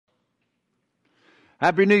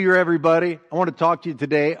Happy New Year, everybody. I want to talk to you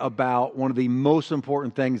today about one of the most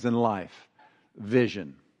important things in life,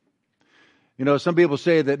 vision. You know, some people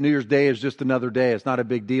say that New Year's Day is just another day. It's not a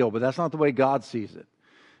big deal, but that's not the way God sees it.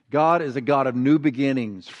 God is a God of new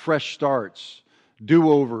beginnings, fresh starts,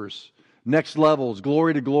 do-overs, next levels,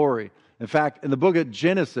 glory to glory. In fact, in the book of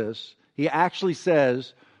Genesis, he actually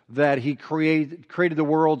says that he created the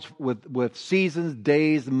worlds with seasons,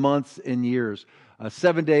 days, months, and years. A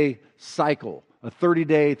 7-day cycle, a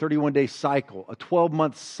 30-day, 31-day cycle, a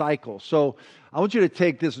 12-month cycle. So I want you to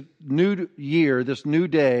take this new year, this new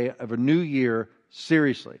day of a new year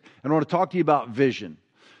seriously. And I want to talk to you about vision,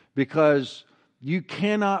 because you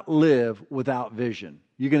cannot live without vision.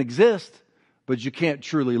 You can exist, but you can't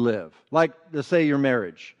truly live. Like, let's say your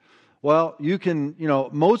marriage. Well, you can,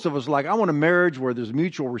 most of us are like, I want a marriage where there's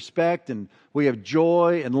mutual respect and we have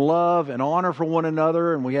joy and love and honor for one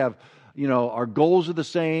another, and we have, our goals are the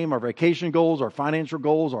same, our vacation goals, our financial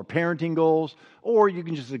goals, our parenting goals. Or you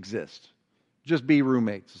can just exist, just be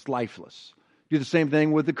roommates. It's lifeless. Do the same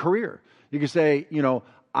thing with the career. You can say,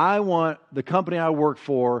 I want the company I work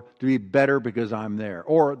for to be better because I'm there.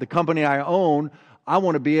 Or the company I own, I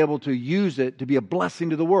want to be able to use it to be a blessing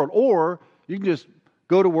to the world. Or you can just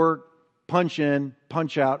go to work, punch in,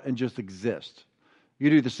 punch out, and just exist. You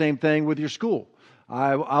do the same thing with your school.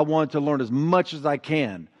 I want to learn as much as I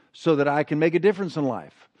can so that I can make a difference in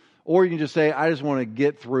life. Or you can just say, I just want to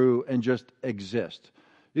get through and just exist.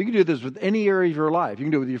 You can do this with any area of your life. You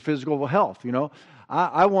can do it with your physical health.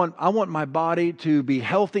 I want my body to be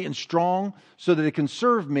healthy and strong so that it can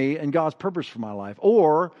serve me and God's purpose for my life.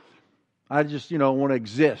 Or I just, want to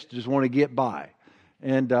exist, just want to get by.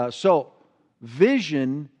 And so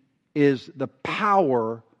vision is the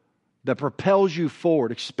power that propels you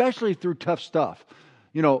forward, especially through tough stuff.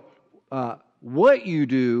 What you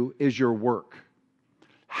do is your work.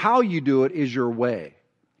 How you do it is your way.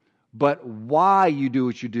 But why you do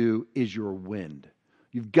what you do is your wind.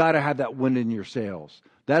 You've got to have that wind in your sails.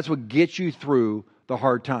 That's what gets you through the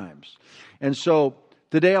hard times. And so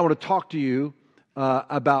today I want to talk to you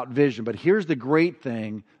about vision. But here's the great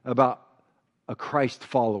thing about a Christ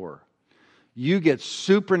follower. You get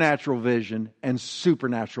supernatural vision and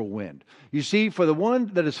supernatural wind. You see, for the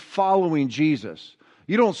one that is following Jesus,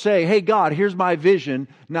 you don't say, hey, God, here's my vision.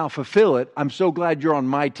 Now fulfill it. I'm so glad you're on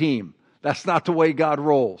my team. That's not the way God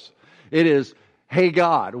rolls. It is, hey,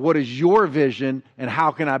 God, what is your vision and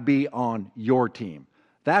how can I be on your team?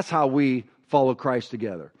 That's how we follow Christ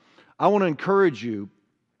together. I want to encourage you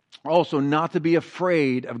also not to be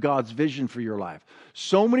afraid of God's vision for your life.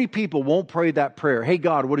 So many people won't pray that prayer. Hey,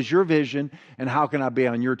 God, what is your vision and how can I be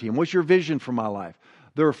on your team? What's your vision for my life?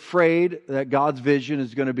 They're afraid that God's vision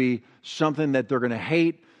is going to be something that they're going to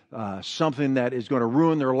hate, something that is going to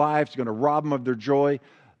ruin their life, it's going to rob them of their joy.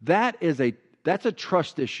 That's a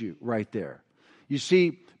trust issue right there. You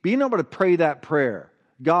see, being able to pray that prayer,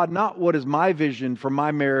 God, not what is my vision for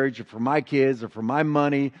my marriage or for my kids or for my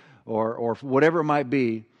money or whatever it might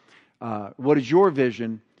be, what is your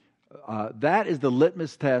vision? That is the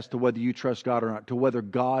litmus test to whether you trust God or not, to whether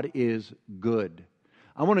God is good.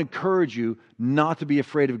 I want to encourage you not to be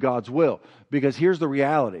afraid of God's will, because here's the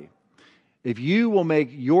reality. If you will make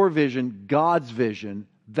your vision God's vision,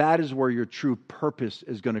 that is where your true purpose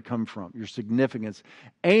is going to come from, your significance,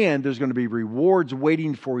 and there's going to be rewards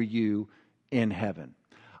waiting for you in heaven.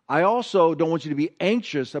 I also don't want you to be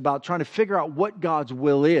anxious about trying to figure out what God's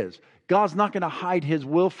will is. God's not going to hide His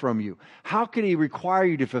will from you. How can He require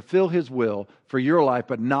you to fulfill His will for your life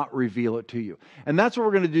but not reveal it to you? And that's what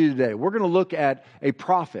we're going to do today. We're going to look at a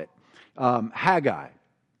prophet, Haggai.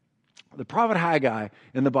 The prophet Haggai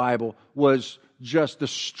in the Bible was just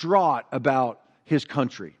distraught about his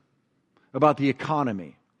country, about the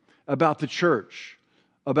economy, about the church,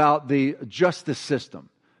 about the justice system.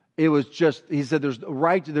 It was just, he said,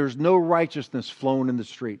 there's no righteousness flowing in the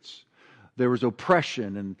streets. There was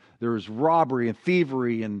oppression, and there was robbery and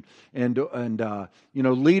thievery, and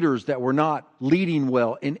leaders that were not leading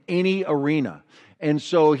well in any arena. And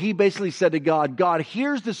so he basically said to God, God,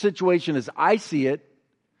 here's the situation as I see it,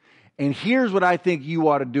 and here's what I think you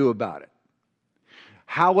ought to do about it.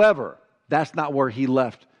 However, that's not where he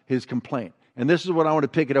left his complaint. And this is what I want to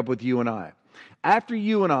pick it up with you and I. After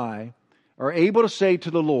you and I are able to say to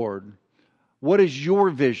the Lord, what is your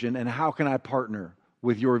vision and how can I partner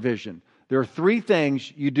with your vision? There are three things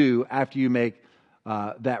you do after you make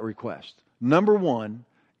that request. Number one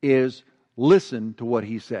is listen to what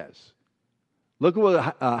he says. Look at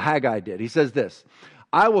what Haggai did. He says this,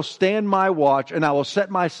 I will stand my watch and I will set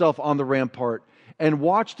myself on the rampart and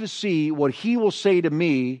watch to see what he will say to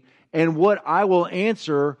me and what I will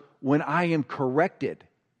answer when I am corrected.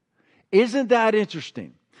 Isn't that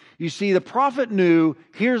interesting? You see, the prophet knew,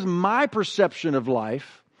 here's my perception of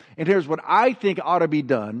life, and here's what I think ought to be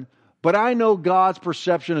done, but I know God's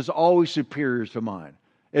perception is always superior to mine.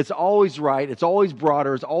 It's always right, it's always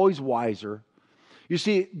broader, it's always wiser. You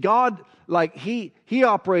see, God, like, He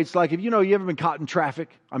operates like, if you ever been caught in traffic,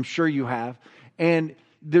 I'm sure you have, and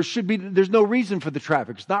there's no reason for the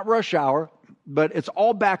traffic. It's not rush hour, but it's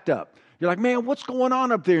all backed up. You're like, man, what's going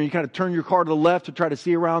on up there? And you kind of turn your car to the left to try to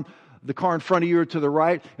see around the car in front of you or to the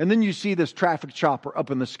right. And then you see this traffic chopper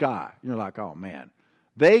up in the sky. You're like, oh man,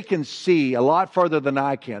 they can see a lot farther than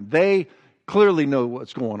I can. They clearly know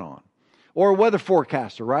what's going on. Or a weather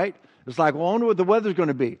forecaster, right? It's like, well, I wonder what the weather's going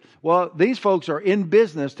to be. Well, these folks are in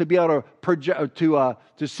business to be able to project,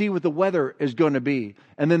 to see what the weather is going to be.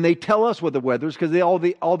 And then they tell us what the weather is because all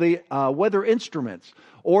the weather instruments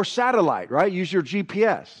or satellite, right? Use your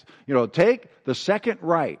GPS. Take the second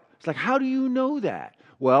right. It's like, how do you know that?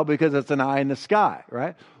 Well, because it's an eye in the sky,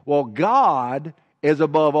 right? Well, God is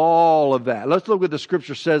above all of that. Let's look what the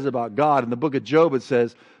scripture says about God. In the book of Job, it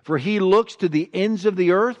says, for He looks to the ends of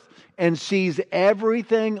the earth and sees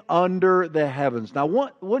everything under the heavens. Now,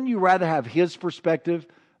 wouldn't you rather have His perspective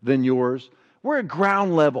than yours? We're at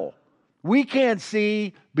ground level. We can't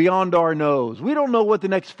see beyond our nose. We don't know what the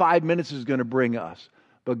next 5 minutes is going to bring us.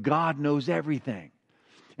 But God knows everything.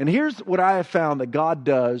 And here's what I have found that God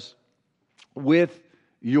does with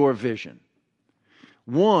your vision.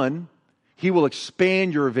 One, He will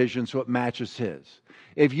expand your vision so it matches His.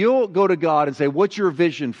 If you'll go to God and say, what's your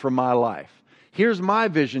vision for my life? Here's my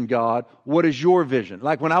vision, God. What is your vision?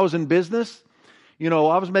 Like when I was in business, I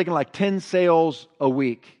was making like 10 sales a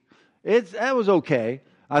week. That was okay.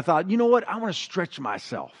 I thought, you know what? I want to stretch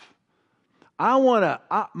myself.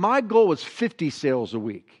 My goal was 50 sales a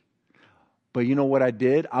week. But you know what I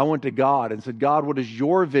did? I went to God and said, God, what is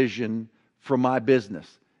your vision for my business?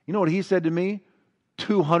 You know what He said to me?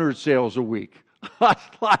 200 sales a week. I was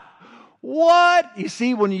like, what? You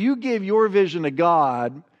see, when you give your vision to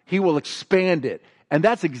God, He will expand it. And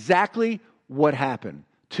that's exactly what happened.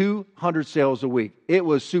 200 sales a week. It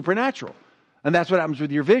was supernatural. And that's what happens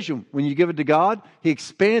with your vision. When you give it to God, He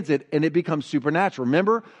expands it and it becomes supernatural.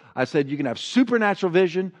 Remember, I said you can have supernatural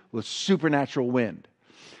vision with supernatural wind.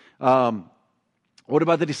 What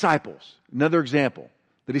about the disciples? Another example.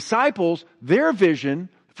 The disciples, their vision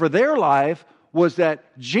for their life was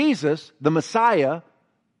that Jesus, the Messiah,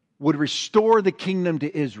 would restore the kingdom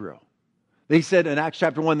to Israel. They said in Acts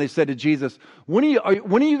chapter 1, they said to Jesus, when are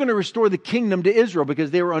you going to restore the kingdom to Israel?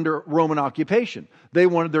 Because they were under Roman occupation. They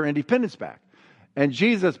wanted their independence back. And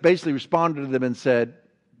Jesus basically responded to them and said,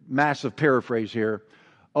 massive paraphrase here,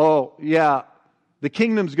 oh, yeah, the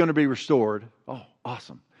kingdom's going to be restored. Oh,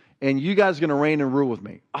 awesome. And you guys are going to reign and rule with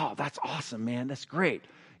me. Oh, that's awesome, man. That's great.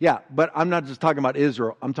 Yeah, but I'm not just talking about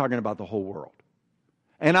Israel. I'm talking about the whole world.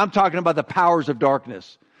 And I'm talking about the powers of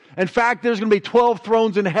darkness. In fact, there's going to be 12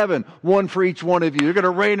 thrones in heaven, one for each one of you. You're going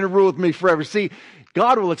to reign and rule with me forever. See,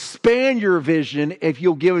 God will expand your vision if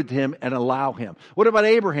you'll give it to Him and allow Him. What about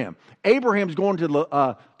Abraham? Abraham's going to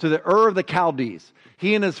the Ur of the Chaldees.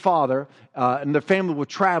 He and his father and the family were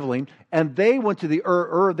traveling, and they went to the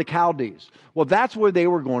Ur of the Chaldees. Well, that's where they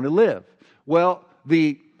were going to live. Well,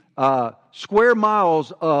 the square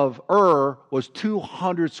miles of Ur was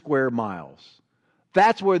 200 square miles.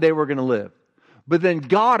 That's where they were going to live. But then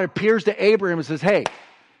God appears to Abraham and says, hey,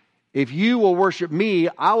 if you will worship me,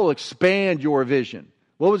 I will expand your vision.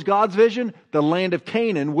 What was God's vision? The land of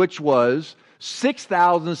Canaan, which was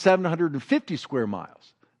 6,750 square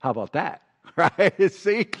miles. How about that? Right?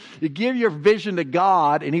 See, you give your vision to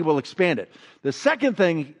God and He will expand it. The second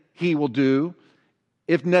thing He will do,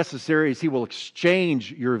 if necessary, is He will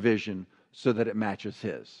exchange your vision so that it matches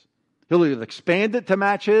His. He'll either expand it to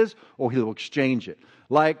match His or He'll exchange it.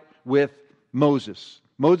 Like with Moses.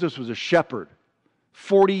 Moses was a shepherd.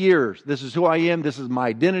 40 years. This is who I am. This is my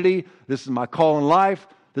identity. This is my call in life.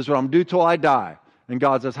 This is what I'm going to do till I die. And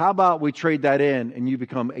God says, how about we trade that in and you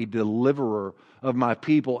become a deliverer of my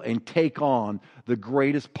people and take on the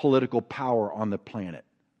greatest political power on the planet?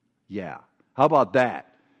 Yeah. How about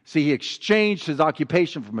that? See, He exchanged his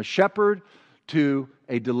occupation from a shepherd to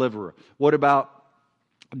a deliverer. What about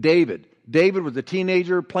David? David was a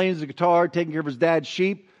teenager playing the guitar, taking care of his dad's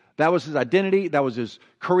sheep. That was his identity. That was his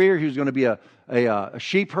career. He was going to be a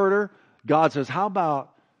sheep herder. God says, how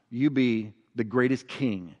about you be the greatest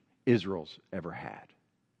king Israel's ever had?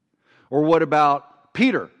 Or what about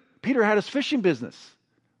Peter? Peter had his fishing business,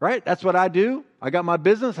 right? That's what I do. I got my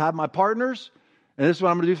business. I have my partners. And this is what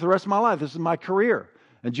I'm going to do for the rest of my life. This is my career.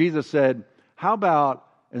 And Jesus said, how about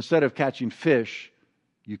instead of catching fish,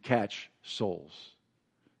 you catch souls?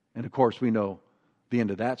 And of course, we know The end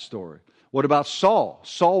of that story. What about Saul?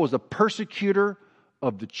 Saul was a persecutor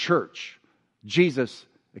of the church. Jesus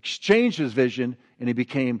exchanged his vision and he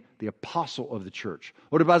became the apostle of the church.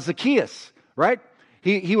 What about Zacchaeus? Right?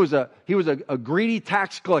 He was a greedy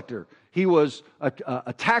tax collector. He was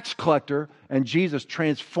a tax collector, and Jesus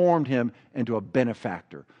transformed him into a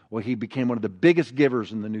benefactor. Well, he became one of the biggest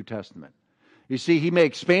givers in the New Testament. You see, he may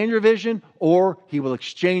expand your vision, or he will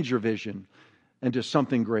exchange your vision into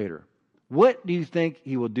something greater. What do you think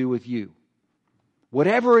he will do with you?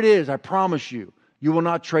 Whatever it is, I promise you, you will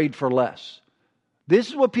not trade for less. This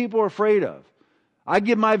is what people are afraid of. I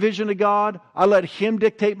give my vision to God. I let Him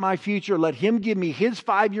dictate my future. Let Him give me His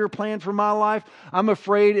 5-year plan for my life. I'm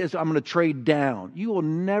afraid I'm going to trade down. You will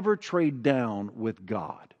never trade down with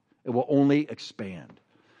God. It will only expand.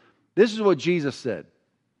 This is what Jesus said.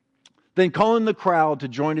 Then calling the crowd to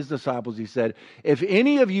join His disciples, He said, if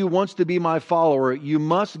any of you wants to be my follower, you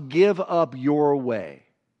must give up your way.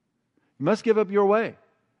 You must give up your way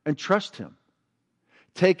and trust Him.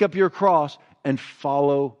 Take up your cross and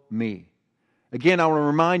follow me. Again, I want to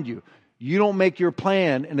remind you, you don't make your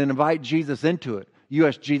plan and then invite Jesus into it. You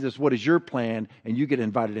ask Jesus, what is your plan? And you get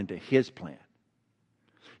invited into His plan.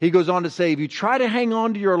 He goes on to say, if you try to hang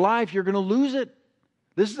on to your life, you're going to lose it.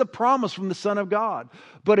 This is a promise from the Son of God.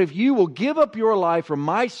 But if you will give up your life for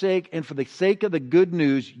my sake and for the sake of the good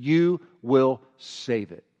news, you will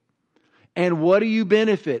save it. And what do you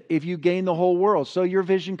benefit if you gain the whole world? So your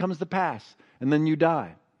vision comes to pass and then you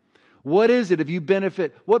die. What is it if you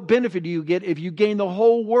benefit? What benefit do you get if you gain the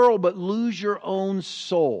whole world but lose your own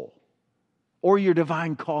soul or your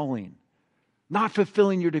divine calling? Not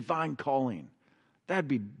fulfilling your divine calling. That'd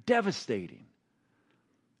be devastating.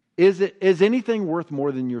 Is anything worth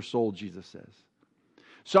more than your soul, Jesus says.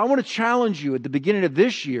 So I want to challenge you at the beginning of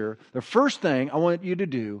this year. The first thing I want you to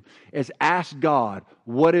do is ask God,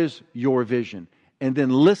 what is your vision? And then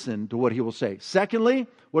listen to what He will say. Secondly,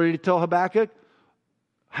 what did He tell Habakkuk?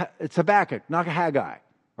 It's Habakkuk, not Haggai.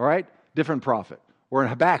 All right? Different prophet. We're in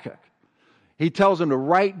Habakkuk. He tells him to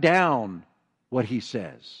write down what he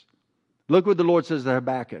says. Look what the Lord says to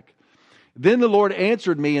Habakkuk. Then the Lord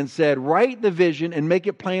answered me and said, write the vision and make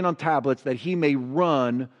it plain on tablets that he may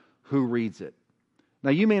run who reads it.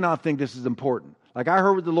 Now, you may not think this is important. Like I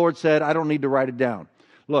heard what the Lord said, I don't need to write it down.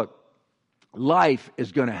 Look, life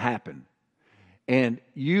is going to happen. And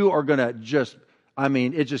you are going to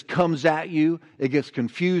it just comes at you. It gets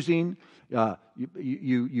confusing.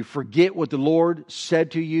 You forget what the Lord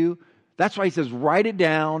said to you. That's why He says, write it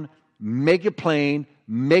down, make it plain,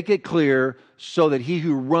 make it clear, so that he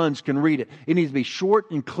who runs can read it. It needs to be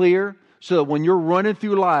short and clear, so that when you're running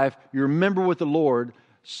through life, you remember what the Lord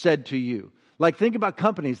said to you. Like, think about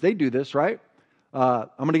companies. They do this, right? I'm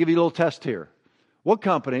going to give you a little test here. What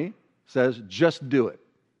company says, just do it?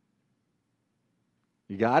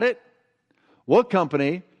 You got it? What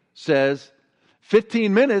company says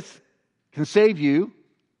 15 minutes can save you?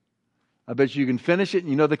 I bet you can finish it and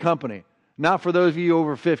you know the company. Now for those of you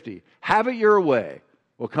over 50, have it your way.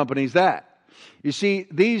 What company is that? You see,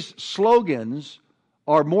 these slogans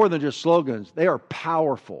are more than just slogans. They are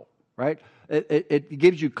powerful, right? It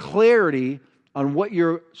gives you clarity on what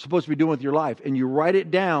you're supposed to be doing with your life. And you write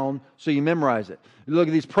it down so you memorize it. You look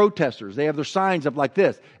at these protesters. They have their signs up like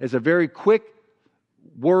this. It's a very quick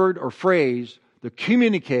word or phrase to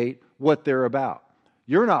communicate what they're about.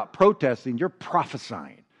 You're not protesting, you're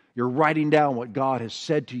prophesying. You're writing down what God has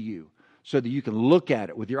said to you so that you can look at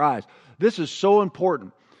it with your eyes. This is so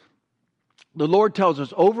important. The Lord tells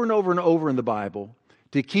us over and over and over in the Bible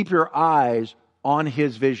to keep your eyes on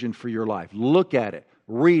His vision for your life. Look at it,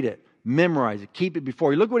 read it, memorize it, keep it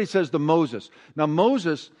before you. Look what He says to Moses. Now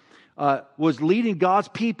Moses was leading God's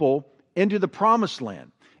people into the promised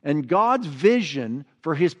land. And God's vision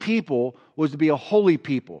for His people was to be a holy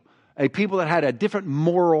people, a people that had a different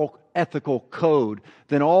moral, ethical code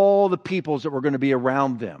than all the peoples that were going to be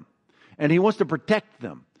around them. And He wants to protect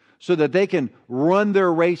them so that they can run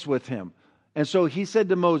their race with Him. And so He said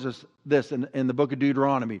to Moses this in the book of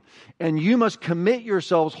Deuteronomy, and you must commit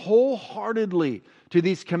yourselves wholeheartedly to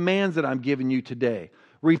these commands that I'm giving you today.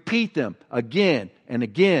 Repeat them again and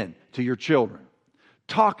again to your children.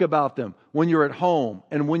 Talk about them when you're at home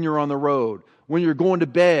and when you're on the road, when you're going to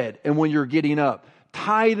bed and when you're getting up.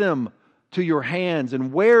 Tie them to your hands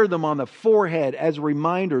and wear them on the forehead as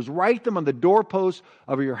reminders. Write them on the doorposts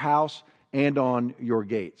of your house and on your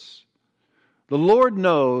gates. The Lord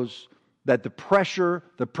knows that the pressure,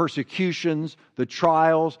 the persecutions, the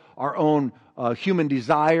trials, our own human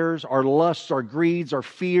desires, our lusts, our greeds, our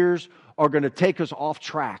fears are going to take us off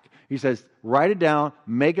track. He says, write it down,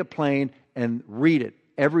 make it plain, and read it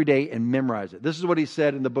every day and memorize it. This is what he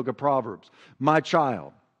said in the book of Proverbs. My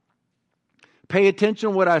child, pay attention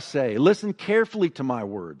to what I say. Listen carefully to my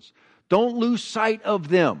words. Don't lose sight of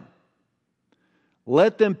them.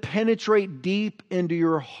 Let them penetrate deep into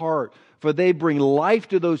your heart, for they bring life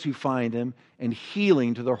to those who find them and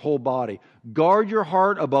healing to their whole body. Guard your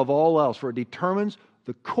heart above all else, for it determines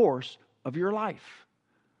the course of your life.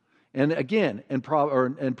 And again, in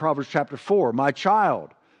Proverbs chapter 4, my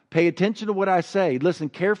child, pay attention to what I say. Listen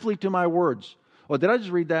carefully to my words. Oh, did I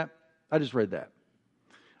just read that? I just read that.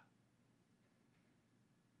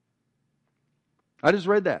 I just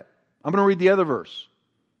read that. I'm going to read the other verse.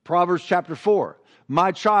 Proverbs chapter 4.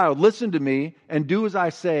 My child, listen to me and do as I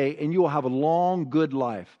say, and you will have a long, good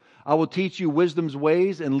life. I will teach you wisdom's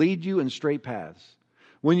ways and lead you in straight paths.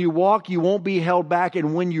 When you walk, you won't be held back,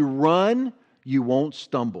 and when you run, you won't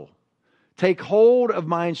stumble. Take hold of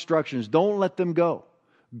my instructions. Don't let them go.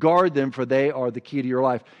 Guard them, for they are the key to your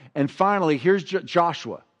life. And finally, here's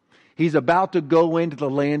Joshua. He's about to go into the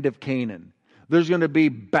land of Canaan. There's going to be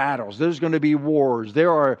battles. There's going to be wars.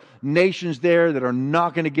 There are nations there that are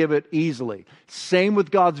not going to give it easily. Same with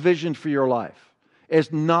God's vision for your life.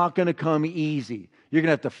 It's not going to come easy. You're going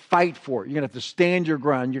to have to fight for it. You're going to have to stand your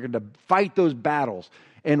ground. You're going to fight those battles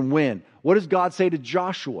and win. What does God say to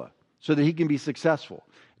Joshua so that he can be successful?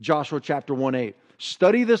 Joshua chapter 1:8.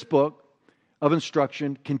 Study this book of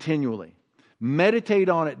instruction continually. Meditate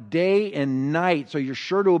on it day and night so you're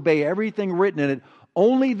sure to obey everything written in it.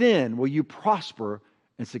 Only then will you prosper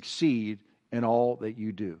and succeed in all that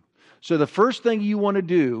you do. So the first thing you want to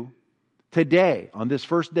do today, on this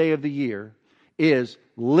first day of the year, is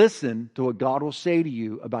listen to what God will say to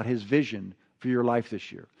you about His vision for your life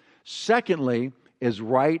this year. Secondly, is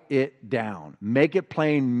write it down. Make it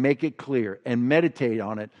plain, make it clear, and meditate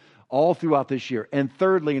on it all throughout this year. And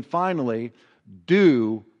thirdly and finally,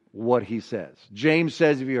 do what He says. James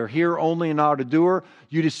says, if you are hearer only and not a doer,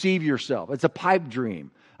 you deceive yourself. It's a pipe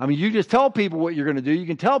dream. I mean, you just tell people what you're going to do. You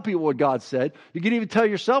can tell people what God said. You can even tell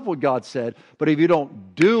yourself what God said. But if you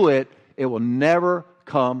don't do it, it will never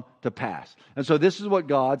come to pass. And so this is what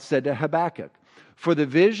God said to Habakkuk. For the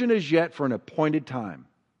vision is yet for an appointed time.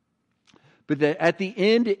 But that at the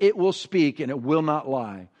end it will speak and it will not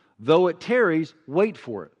lie. Though it tarries, wait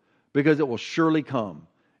for it, because it will surely come.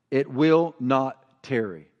 It will not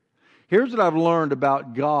tarry. Here's what I've learned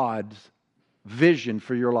about God's vision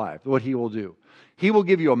for your life, what He will do. He will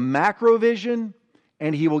give you a macro vision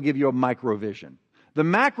and He will give you a micro vision. The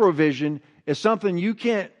macro vision is something you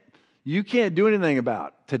can't do anything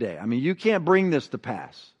about today. I mean, you can't bring this to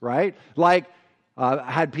pass, right? Like,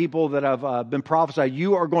 I had people that have been prophesied,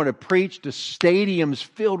 you are going to preach to stadiums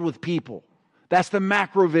filled with people. That's the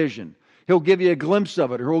macro vision. He'll give you a glimpse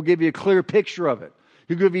of it, or He'll give you a clear picture of it.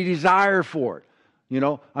 He'll give you a desire for it. You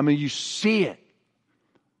know, I mean, you see it.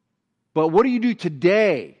 But what do you do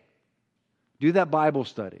today? Do that Bible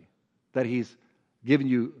study that He's given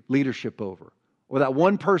you leadership over, or that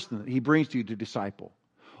one person that He brings to you to disciple.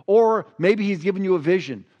 Or maybe He's given you a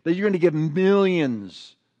vision that you're going to give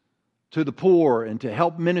millions to the poor and to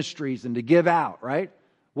help ministries and to give out, right?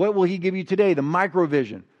 What will He give you today? The micro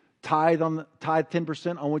vision. Tithe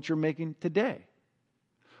 10% on what you're making today.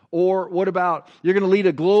 Or what about you're going to lead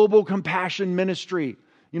a global compassion ministry?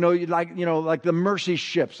 Like the mercy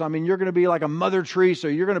ships. I mean, you're going to be like a Mother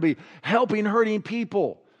Teresa. You're going to be helping hurting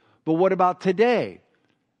people. But what about today?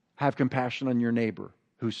 Have compassion on your neighbor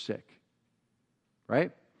who's sick,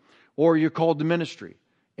 right? Or you're called to ministry,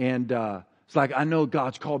 and it's like, I know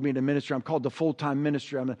God's called me to ministry. I'm called to full-time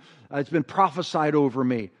ministry. It's been prophesied over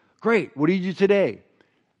me. Great. What do you do today?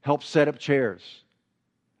 Help set up chairs.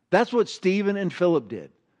 That's what Stephen and Philip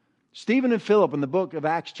did. Stephen and Philip in the book of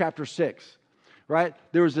Acts chapter 6, right?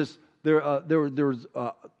 There was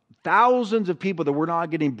thousands of people that were not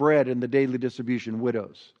getting bread in the daily distribution,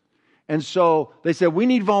 widows. And so they said, we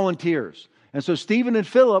need volunteers. And so Stephen and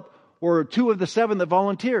Philip were two of the 7 that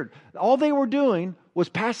volunteered. All they were doing was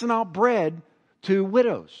passing out bread to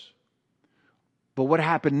widows. But what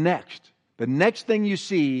happened next? The next thing you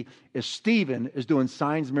see is Stephen is doing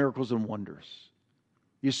signs, miracles, and wonders.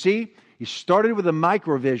 You see, he started with a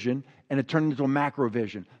micro vision and it turned into a macro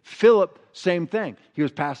vision. Philip, same thing. He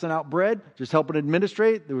was passing out bread, just helping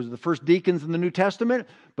administrate. There was the first deacons in the New Testament.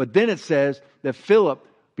 But then it says that Philip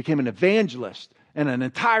became an evangelist. And an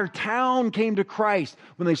entire town came to Christ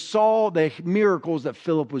when they saw the miracles that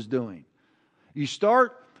Philip was doing.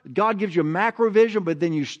 God gives you a macro vision, but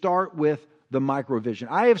then you start with the micro vision.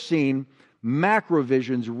 I have seen macro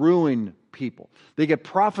visions ruin people. They get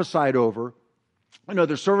prophesied over.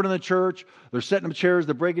 They're serving in the church, they're setting up chairs,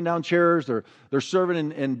 they're breaking down chairs, they're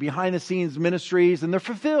serving in behind the scenes ministries, and they're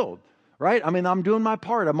fulfilled, right? I mean, I'm doing my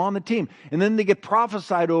part. I'm on the team. And then they get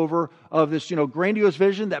prophesied over of this, grandiose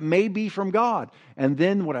vision that may be from God. And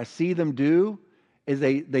then what I see them do is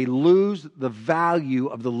they lose the value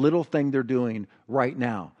of the little thing they're doing right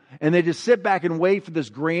now. And they just sit back and wait for this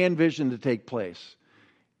grand vision to take place.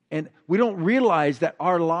 And we don't realize that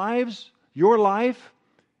our lives, your life,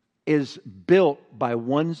 is built by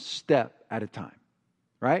one step at a time,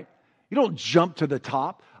 right? You don't jump to the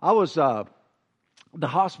top. I was at the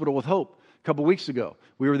hospital with Hope a couple weeks ago.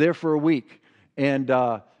 We were there for a week. And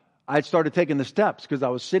I started taking the steps because I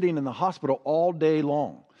was sitting in the hospital all day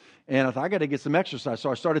long. And I thought, I got to get some exercise.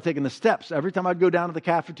 So I started taking the steps. Every time I'd go down to the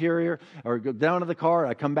cafeteria or go down to the car,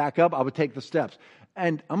 I'd come back up, I would take the steps.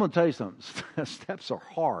 And I'm going to tell you something. Steps are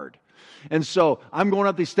hard. And so I'm going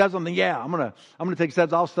up these steps. I'm thinking, I'm going to take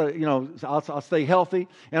steps. I'll stay, I'll stay healthy.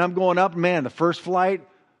 And I'm going up. Man, the first flight,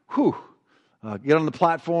 get on the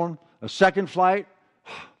platform. A second flight,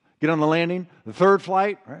 get on the landing. The third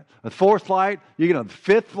flight, right? The fourth flight, you get on the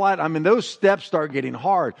fifth flight. I mean, those steps start getting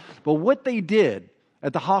hard. But what they did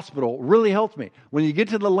at the hospital really helped me. When you get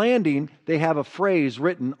to the landing, they have a phrase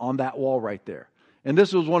written on that wall right there. And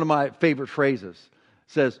this was one of my favorite phrases.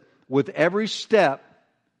 It says, with every step,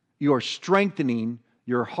 you are strengthening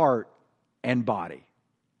your heart and body.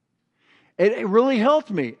 It really helped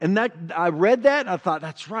me. And that I read that and I thought,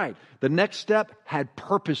 that's right. The next step had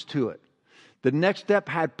purpose to it. The next step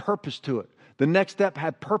had purpose to it. The next step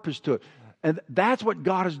had purpose to it. And that's what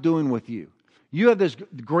God is doing with you. You have this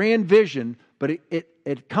grand vision, but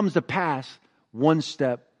it comes to pass one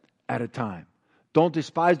step at a time. Don't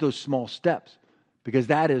despise those small steps, because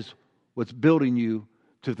that is what's building you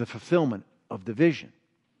to the fulfillment of the vision.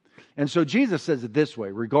 And so Jesus says it this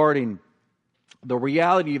way regarding the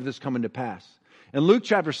reality of this coming to pass. In Luke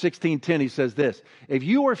chapter 16:10, he says this, if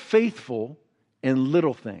you are faithful in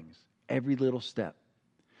little things, every little step,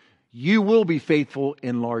 you will be faithful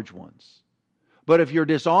in large ones. But if you're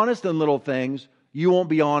dishonest in little things, you won't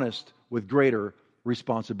be honest with greater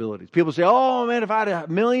responsibilities. People say, oh man, if I had $1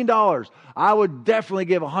 million, I would definitely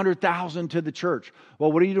give 100,000 to the church.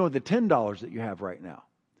 Well, what are you doing with the $10 that you have right now?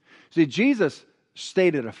 See, Jesus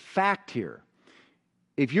stated a fact here.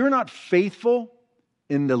 If you're not faithful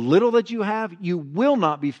in the little that you have, you will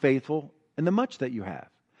not be faithful in the much that you have.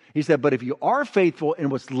 He said, but if you are faithful in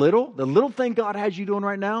what's little, the little thing God has you doing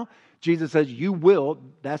right now, Jesus says you will,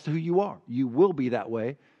 that's who you are. You will be that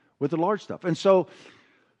way with the large stuff. And so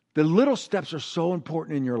the little steps are so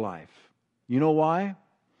important in your life. You know why?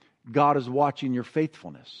 God is watching your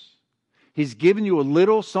faithfulness. He's given you a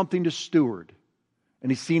little something to steward,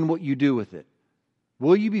 and He's seen what you do with it.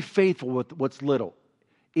 Will you be faithful with what's little?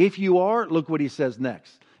 If you are, look what He says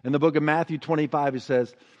next. In the book of Matthew 25, He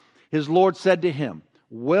says, His Lord said to him,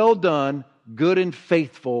 well done, good and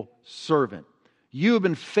faithful servant. You have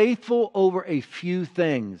been faithful over a few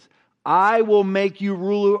things. I will make you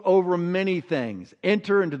ruler over many things.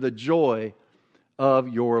 Enter into the joy of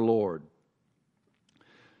your Lord.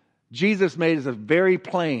 Jesus made it very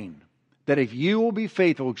plain that if you will be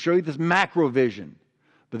faithful, He'll show you this macro vision,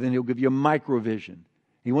 but then He'll give you a micro vision.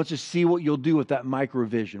 He wants to see what you'll do with that micro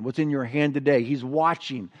vision, what's in your hand today. He's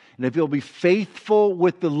watching. And if you'll be faithful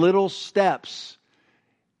with the little steps,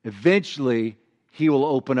 eventually He will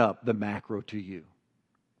open up the macro to you.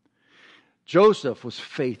 Joseph was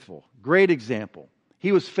faithful. Great example.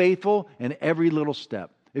 He was faithful in every little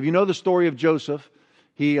step. If you know the story of Joseph,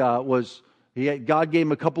 God gave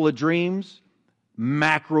him a couple of dreams,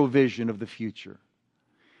 macro vision of the future.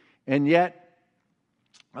 And yet,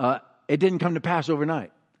 it didn't come to pass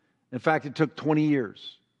overnight. In fact, it took 20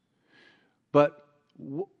 years. But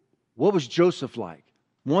what was Joseph like?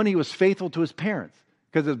 One, he was faithful to his parents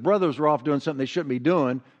because his brothers were off doing something they shouldn't be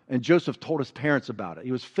doing, and Joseph told his parents about it.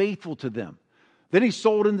 He was faithful to them. Then he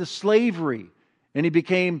sold into slavery, and he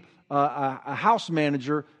became a house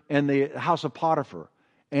manager in the house of Potiphar.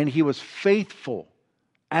 And he was faithful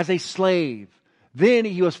as a slave. Then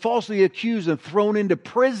he was falsely accused and thrown into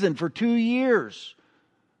prison for 2 years.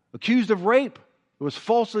 Accused of rape. He was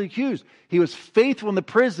falsely accused. He was faithful in the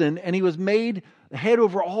prison, and he was made head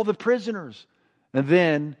over all the prisoners. And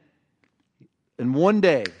then, in one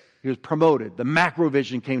day, he was promoted. The macro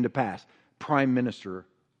vision came to pass. Prime Minister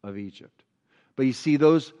of Egypt. But you see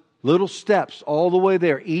those little steps all the way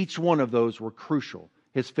there. Each one of those were crucial.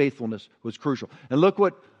 His faithfulness was crucial. And look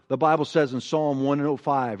what the Bible says in Psalm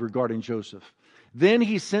 105 regarding Joseph. Then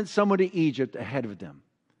he sent someone to Egypt ahead of them.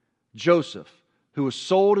 Joseph, who was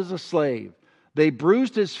sold as a slave. They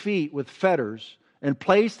bruised his feet with fetters and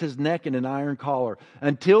placed his neck in an iron collar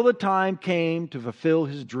until the time came to fulfill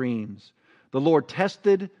his dreams. The Lord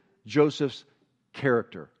tested Joseph's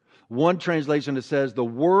character. One translation that says, the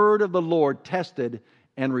word of the Lord tested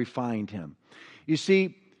and refined him. You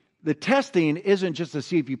see, the testing isn't just to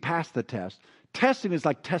see if you pass the test. Testing is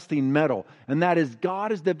like testing metal, and that is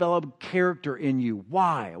God has developed character in you.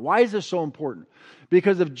 Why? Why is this so important?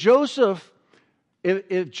 Because if Joseph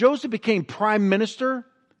became prime minister,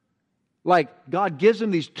 like God gives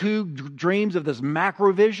him these two dreams of this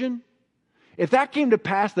macro vision, if that came to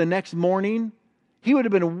pass the next morning, he would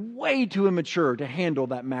have been way too immature to handle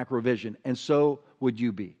that macro vision, and so would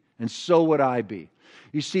you be, and so would I be.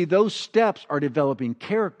 You see, those steps are developing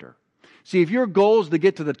character. See, if your goal is to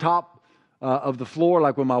get to the top of the floor,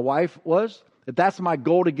 like when my wife was, if that's my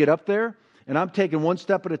goal to get up there, and I'm taking one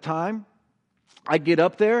step at a time, I get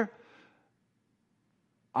up there,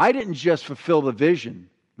 I didn't just fulfill the vision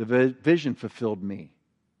vision fulfilled me.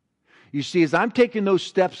 You see, as I'm taking those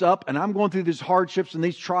steps up and I'm going through these hardships and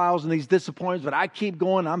these trials and these disappointments, but I keep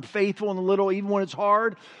going, I'm faithful in the little, even when it's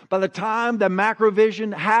hard, by the time the macro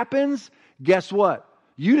vision happens, guess what?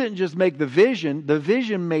 You didn't just make the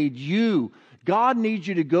vision made you. God needs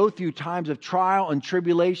you to go through times of trial and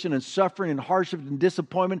tribulation and suffering and hardship and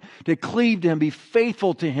disappointment to cleave to Him, be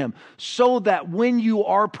faithful to Him, so that when you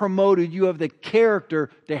are promoted, you have the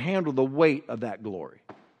character to handle the weight of that glory.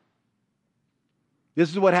 This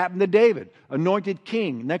is what happened to David, anointed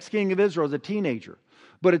king, next king of Israel as a teenager.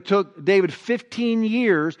 But it took David 15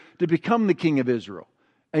 years to become the king of Israel.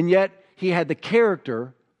 And yet he had the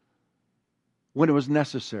character when it was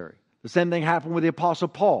necessary. The same thing happened with the Apostle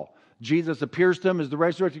Paul. Jesus appears to him as the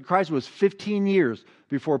resurrected Christ. It was 15 years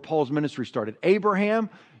before Paul's ministry started. Abraham,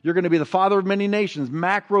 you're going to be the father of many nations.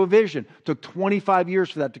 Macro vision. Took 25 years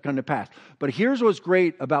for that to come to pass. But here's what's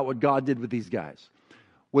great about what God did with these guys.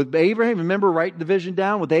 With Abraham, remember writing the vision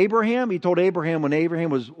down? With Abraham, he told Abraham when Abraham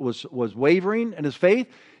was wavering in his faith,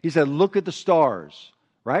 he said, look at the stars,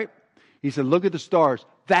 right? He said, look at the stars.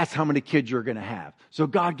 That's how many kids you're going to have. So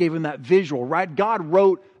God gave him that visual, right? God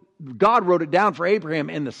wrote it down for Abraham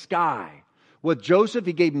in the sky. With Joseph,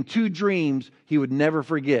 he gave him 2 dreams he would never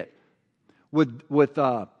forget.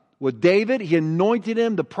 With David, he anointed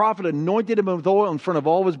him, the prophet anointed him with oil in front of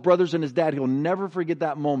all of his brothers and his dad. He'll never forget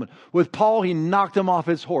that moment. With Paul, he knocked him off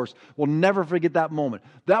his horse. We'll never forget that moment.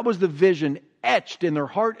 That was the vision etched in their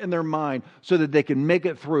heart and their mind so that they can make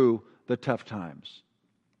it through the tough times.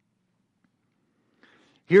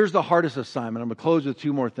 Here's the hardest assignment. I'm going to close with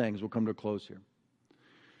 2 more things. We'll come to a close here.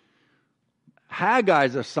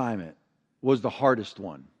 Haggai's assignment was the hardest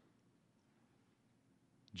one.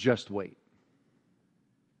 Just wait.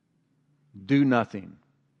 Do nothing.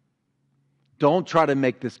 Don't try to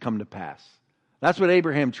make this come to pass. That's what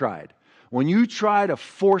Abraham tried. When you try to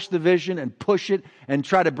force the vision and push it and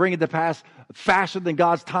try to bring it to pass faster than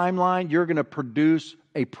God's timeline, you're going to produce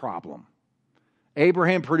a problem.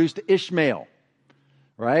 Abraham produced Ishmael.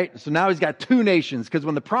 Right? So now he's got 2 nations, because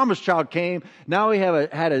when the promised child came, now he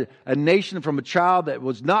had a nation from a child that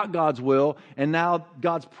was not God's will, and now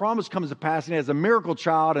God's promise comes to pass, and he has a miracle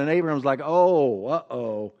child, and Abraham's like,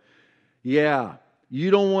 yeah,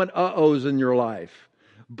 you don't want uh-ohs in your life.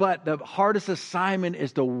 But the hardest assignment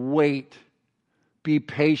is to wait. Be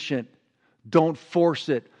patient. Don't force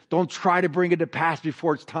it. Don't try to bring it to pass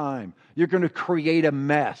before it's time. You're going to create a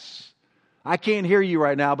mess. I can't hear you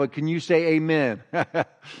right now, but can you say amen?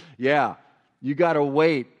 Yeah, you got to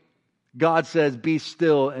wait. God says, be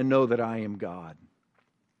still and know that I am God.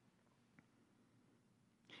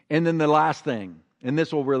 And then the last thing, and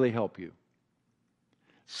this will really help you.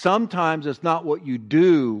 Sometimes it's not what you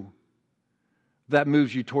do that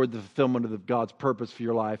moves you toward the fulfillment of God's purpose for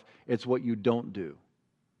your life. It's what you don't do.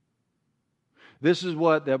 This is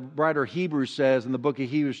what the writer Hebrews says in the book of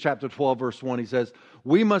Hebrews chapter 12, verse 1. He says,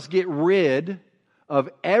 we must get rid of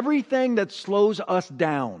everything that slows us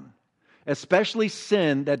down, especially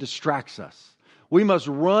sin that distracts us. We must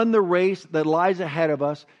run the race that lies ahead of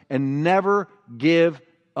us and never give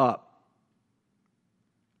up.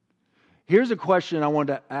 Here's a question I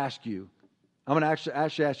wanted to ask you. I'm going to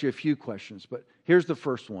actually ask you a few questions, but here's the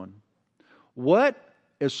first one. What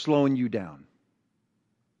is slowing you down?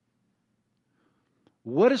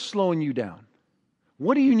 What is slowing you down?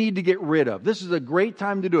 What do you need to get rid of? This is a great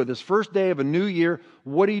time to do it. This first day of a new year,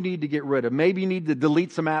 what do you need to get rid of? Maybe you need to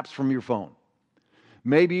delete some apps from your phone.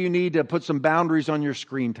 Maybe you need to put some boundaries on your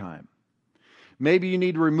screen time. Maybe you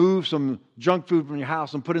need to remove some junk food from your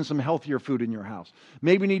house and put in some healthier food in your house.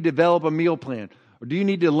 Maybe you need to develop a meal plan. Or do you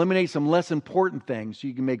need to eliminate some less important things so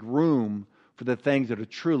you can make room for the things that are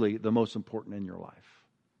truly the most important in your life?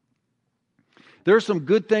 There are some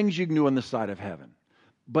good things you can do on this side of heaven.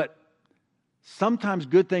 But sometimes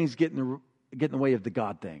good things get in the way of the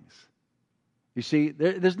God things. You see,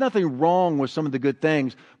 there's nothing wrong with some of the good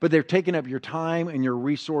things, but they're taking up your time and your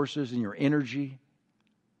resources and your energy.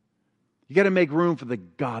 You got to make room for the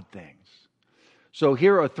God things. So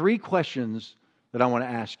here are 3 questions that I want to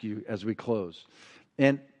ask you as we close.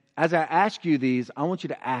 And as I ask you these, I want you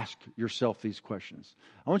to ask yourself these questions.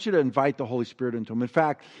 I want you to invite the Holy Spirit into them. In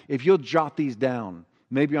fact, if you'll jot these down,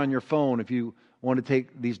 maybe on your phone, if you want to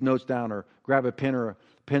take these notes down, or grab a pen or a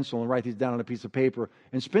pencil and write these down on a piece of paper,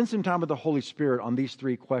 and spend some time with the Holy Spirit on these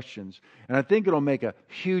 3 questions. And I think it'll make a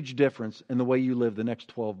huge difference in the way you live the next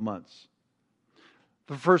 12 months.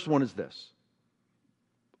 The first one is this.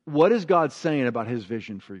 What is God saying about His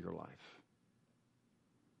vision for your life?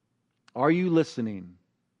 Are you listening?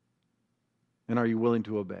 And are you willing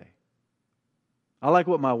to obey? I like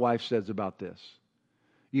what my wife says about this.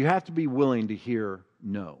 You have to be willing to hear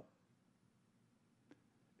no.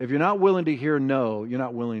 If you're not willing to hear no, you're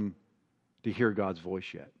not willing to hear God's voice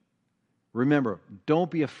yet. Remember, don't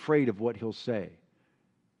be afraid of what He'll say.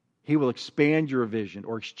 He will expand your vision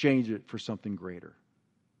or exchange it for something greater.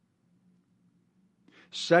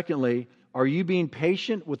 Secondly, are you being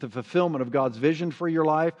patient with the fulfillment of God's vision for your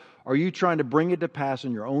life? Or are you trying to bring it to pass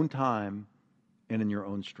in your own time and in your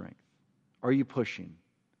own strength? Are you pushing?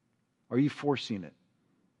 Are you forcing it?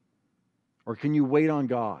 Or can you wait on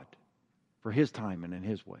God for His time and in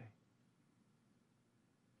His way?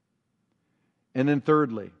 And then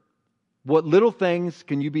thirdly, what little things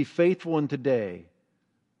can you be faithful in today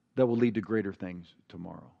that will lead to greater things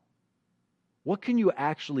tomorrow? What can you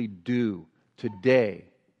actually do today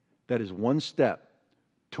that is one step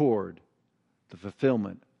toward the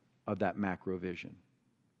fulfillment of that macro vision?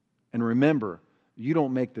 And remember, you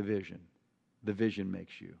don't make the vision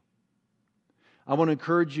makes you. I want to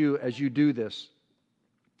encourage you as you do this,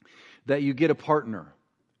 that you get a partner.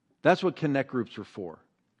 That's what connect groups are for.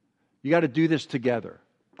 You got to do this together.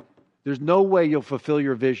 There's no way you'll fulfill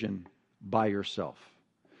your vision by yourself.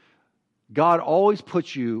 God always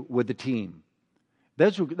puts you with a team.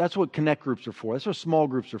 That's what connect groups are for. That's what small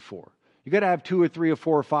groups are for. You got to have 2 or 3 or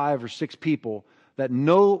 4 or 5 or 6 people that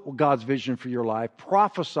know God's vision for your life,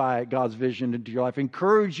 prophesy God's vision into your life,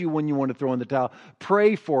 encourage you when you want to throw in the towel,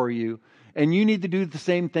 pray for you, and you need to do the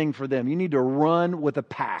same thing for them. You need to run with a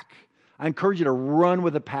pack. I encourage you to run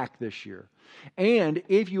with a pack this year. And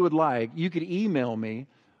if you would like, you could email me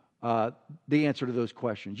the answer to those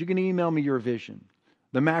questions. You can email me your vision,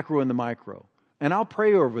 the macro and the micro, and I'll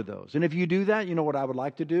pray over those. And if you do that, you know what I would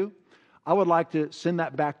like to do? I would like to send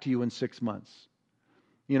that back to you in 6 months.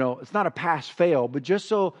 You know, it's not a pass-fail, but just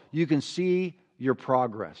so you can see your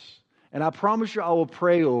progress. And I promise you I will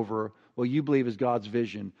pray over what you believe is God's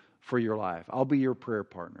vision for your life. I'll be your prayer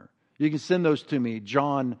partner. You can send those to me,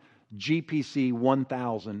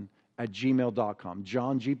 johngpc1000@gmail.com.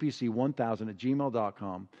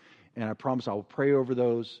 johngpc1000@gmail.com. And I promise I will pray over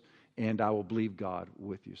those, and I will believe God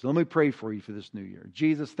with you. So let me pray for you for this new year.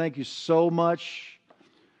 Jesus, thank you so much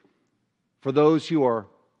for those who are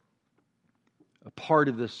a part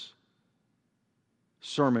of this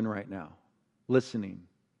sermon right now, listening,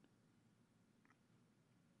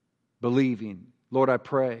 believing. Lord, I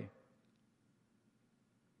pray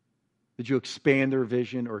that you expand their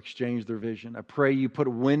vision or exchange their vision. I pray you put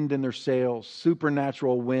wind in their sails,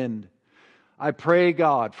 supernatural wind. I pray,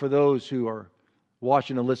 God, for those who are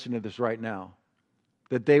watching and listening to this right now,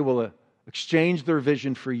 that they will exchange their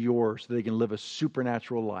vision for yours so they can live a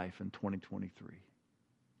supernatural life in 2023.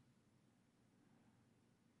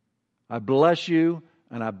 I bless you,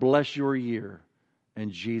 and I bless your year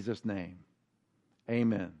in Jesus' name.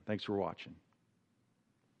 Amen. Thanks for watching.